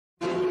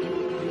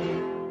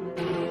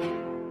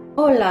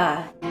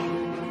Hola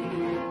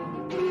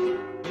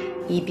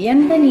y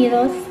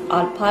bienvenidos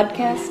al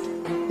podcast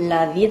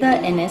La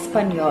Vida en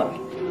Español,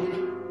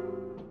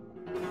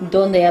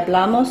 donde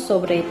hablamos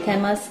sobre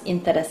temas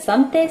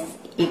interesantes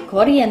y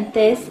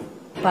corrientes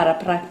para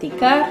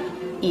practicar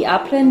y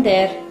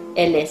aprender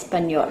el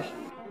español.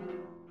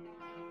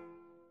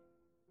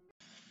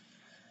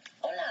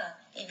 Hola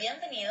y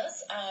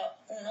bienvenidos a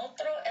un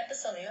otro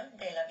episodio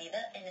de La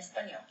Vida en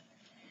Español.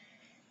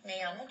 Me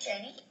llamo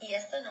Jenny y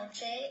esta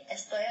noche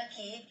estoy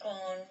aquí con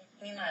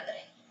mi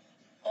madre.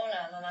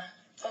 Hola mamá,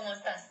 ¿cómo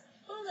estás?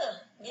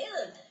 Hola, bien.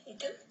 ¿Y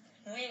tú?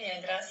 Muy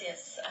bien,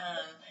 gracias.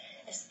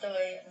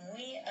 Estoy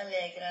muy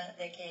alegre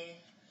de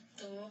que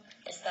tú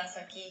estás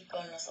aquí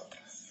con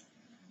nosotros.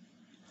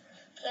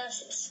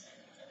 Gracias.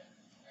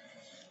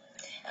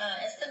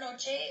 Esta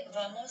noche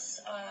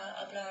vamos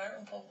a hablar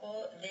un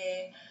poco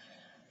de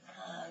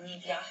mi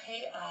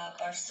viaje a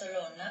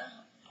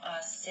Barcelona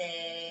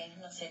hace,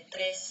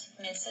 3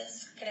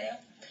 meses creo.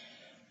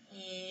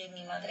 Y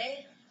mi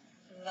madre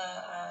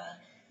va a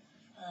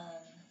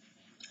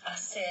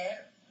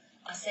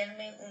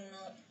hacerme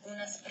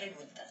unas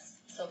preguntas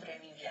sobre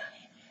mi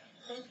viaje.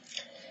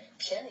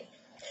 Jenny,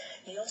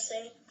 yo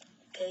sé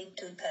que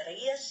tú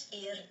querías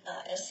ir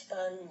a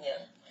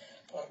España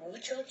por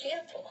mucho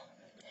tiempo.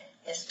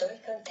 Estoy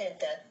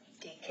contenta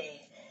de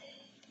que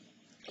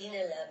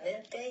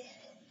finalmente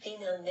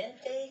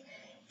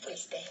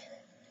fuiste.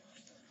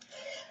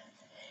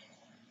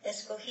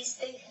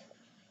 Escogiste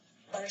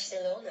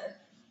Barcelona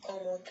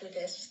como tu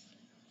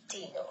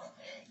destino.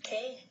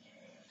 ¿Qué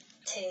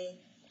te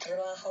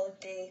trajo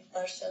de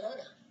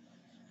Barcelona?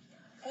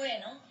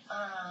 Bueno,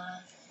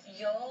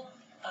 yo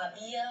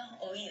había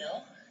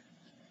oído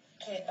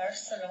que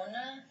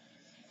Barcelona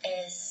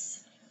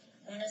es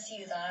una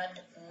ciudad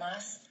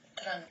más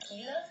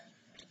tranquila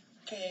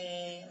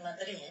que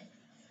Madrid.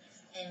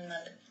 En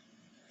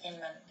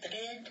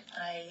Madrid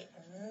hay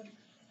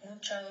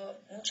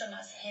mucha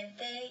más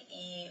gente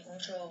y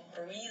mucho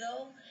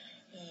ruido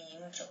y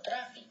mucho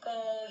tráfico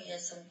y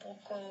es un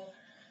poco,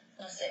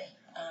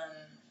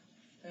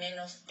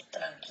 menos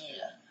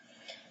tranquila.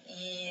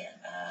 Y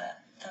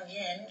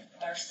también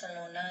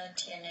Barcelona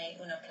tiene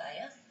una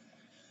playa.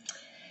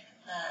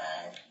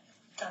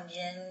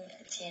 También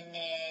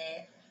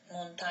tiene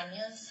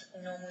montañas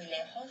no muy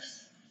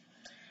lejos.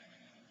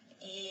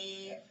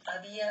 Y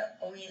había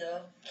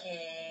oído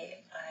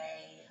que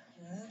hay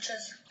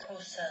muchas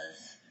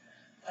cosas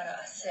para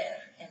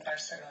hacer en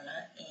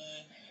Barcelona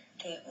y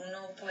que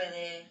uno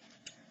puede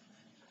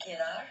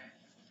quedar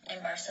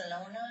en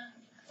Barcelona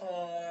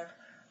por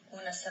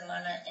una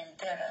semana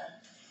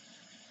entera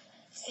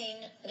sin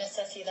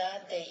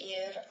necesidad de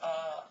ir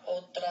a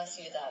otras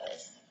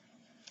ciudades.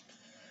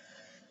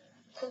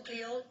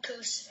 ¿Cumplió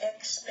tus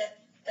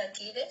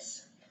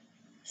expectativas?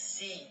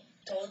 Sí,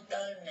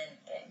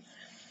 totalmente.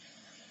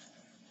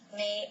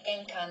 Me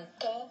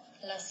encantó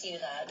la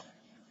ciudad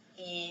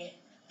y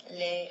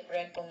le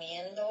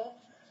recomiendo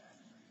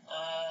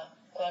a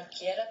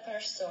cualquier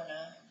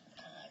persona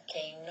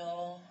que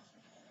no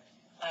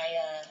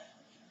haya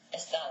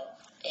estado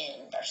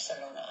en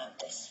Barcelona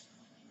antes.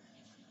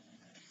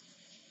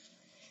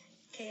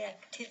 ¿Qué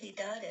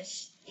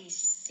actividades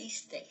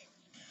hiciste?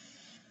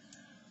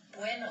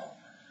 Bueno,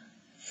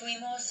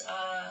 fuimos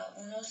a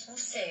unos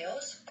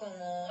museos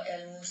como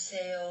el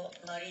Museo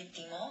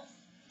Marítimo,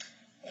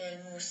 el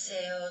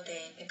Museo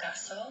de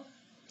Picasso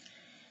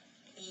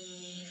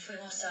y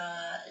fuimos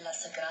a la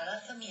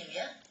Sagrada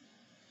Familia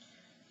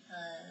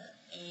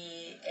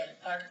y el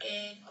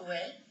Parque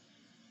Güell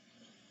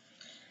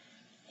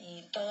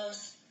y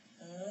todos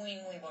muy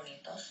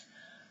bonitos.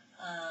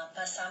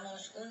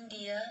 Pasamos un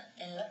día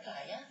en la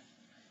playa,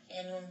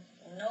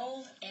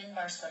 no en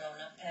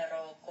Barcelona,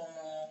 pero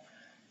como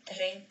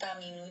 30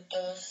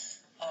 minutos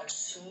al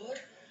sur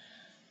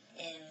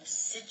en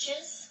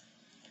Sitges,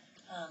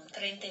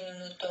 30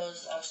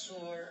 minutos al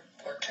sur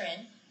por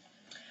tren.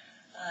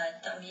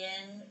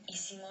 También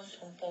hicimos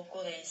un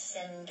poco de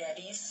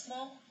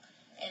senderismo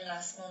en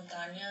las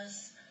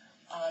montañas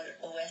al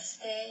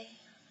oeste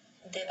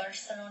de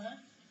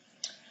Barcelona.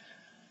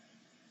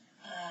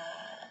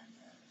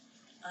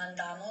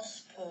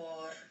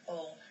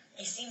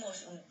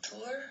 Hicimos un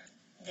tour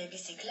de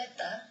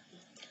bicicleta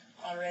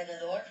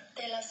alrededor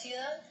de la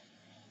ciudad,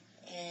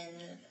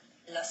 en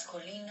las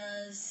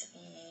colinas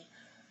y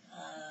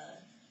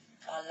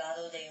al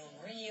lado de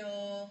un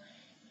río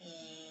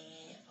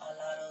y al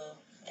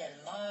lado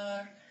del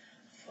mar.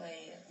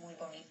 Fue muy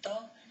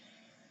bonito.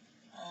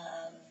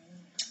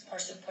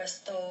 Por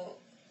supuesto,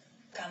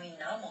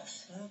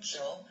 caminamos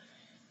mucho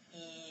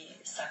y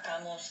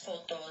sacamos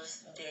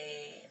fotos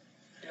de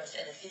los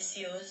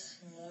edificios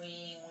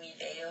muy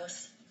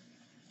bellos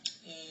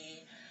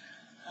y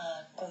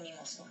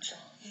comimos mucho.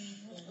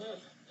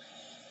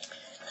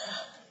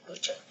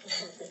 Mucho.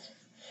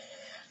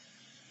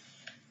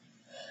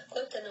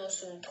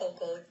 Cuéntanos un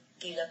poco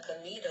de la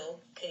comida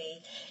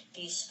que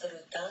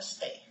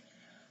disfrutaste.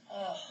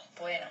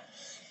 Bueno,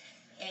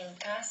 en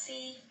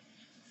casi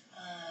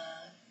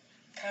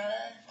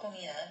cada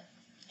comida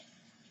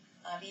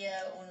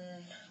había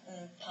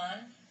un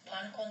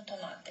pan con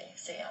tomate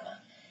se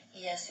llama,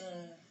 y es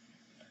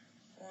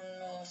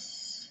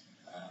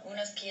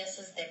unas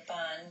piezas de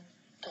pan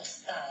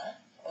tostada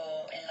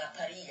o en la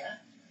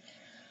parrilla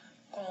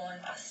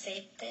con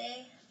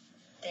aceite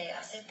de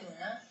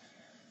aceituna,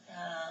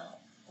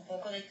 un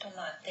poco de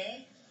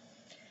tomate,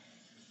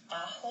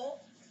 ajo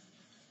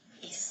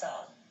y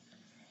sal.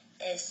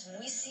 Es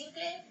muy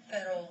simple,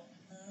 pero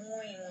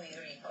muy, muy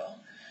rico.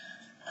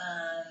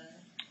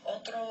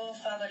 Otro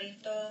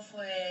favorito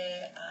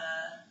fue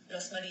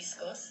los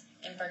mariscos.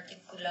 En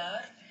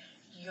particular,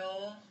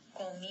 yo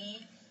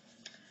comí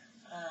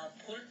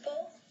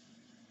pulpo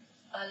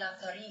a la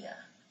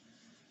parrilla.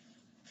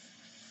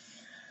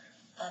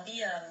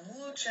 Había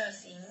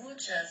muchas y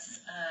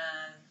muchas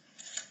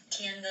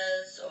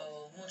tiendas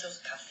o muchos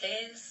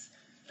cafés,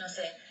 no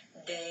sé,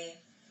 de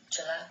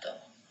gelato.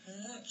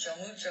 Mucho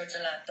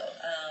gelato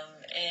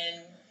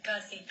en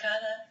casi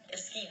cada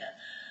esquina.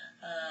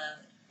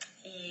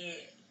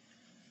 Y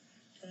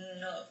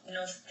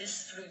nos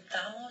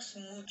disfrutamos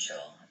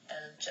mucho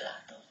el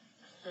gelato.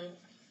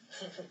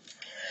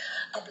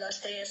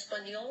 ¿Hablaste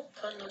español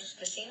con los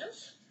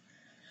vecinos?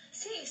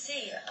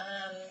 Sí.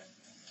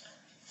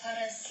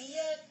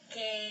 Parecía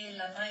que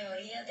la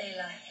mayoría de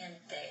la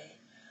gente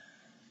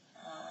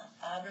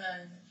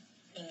hablan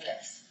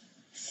inglés.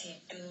 Si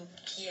tú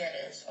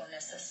quieres o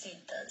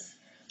necesitas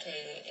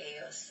que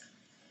ellos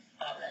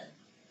hablen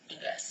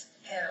inglés.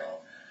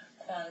 Pero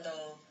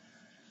cuando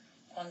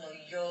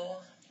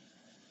yo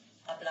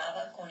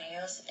hablaba con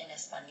ellos en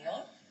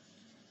español,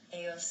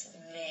 ellos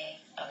me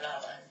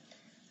hablaban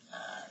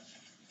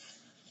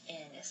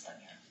en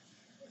español.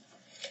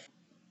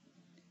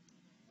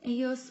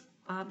 Ellos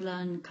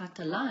hablan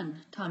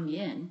catalán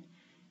también,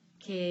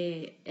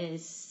 que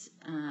es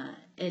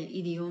el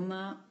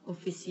idioma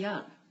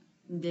oficial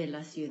de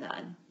la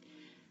ciudad.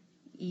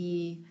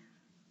 Y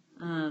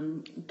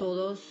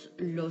todos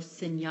los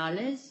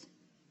señales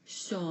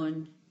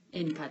son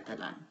en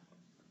catalán.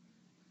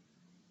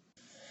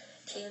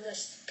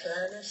 ¿Tienes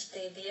planes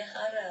de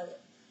viajar a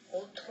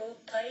otro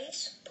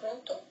país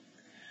pronto?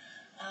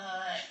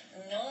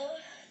 No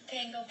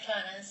tengo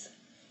planes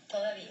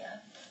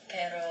todavía,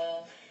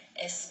 pero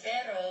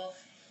espero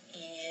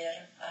ir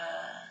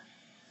a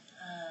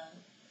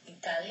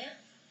Italia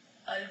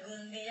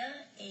algún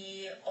día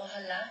y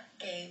ojalá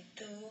que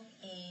tú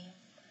y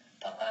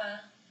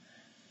papá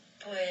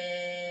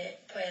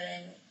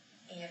pueden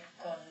ir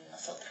con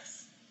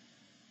nosotros.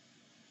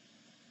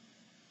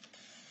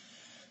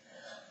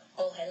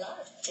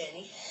 Ojalá,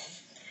 Jenny.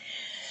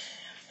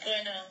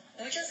 Bueno,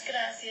 muchas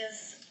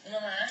gracias,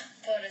 mamá,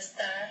 por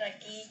estar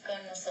aquí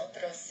con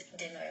nosotros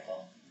de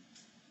nuevo.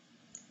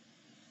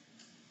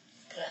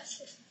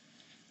 Gracias.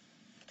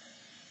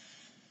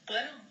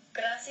 Bueno,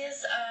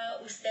 gracias a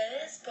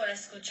ustedes por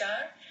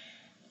escuchar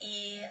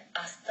y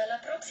hasta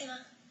la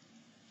próxima.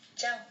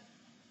 Chao.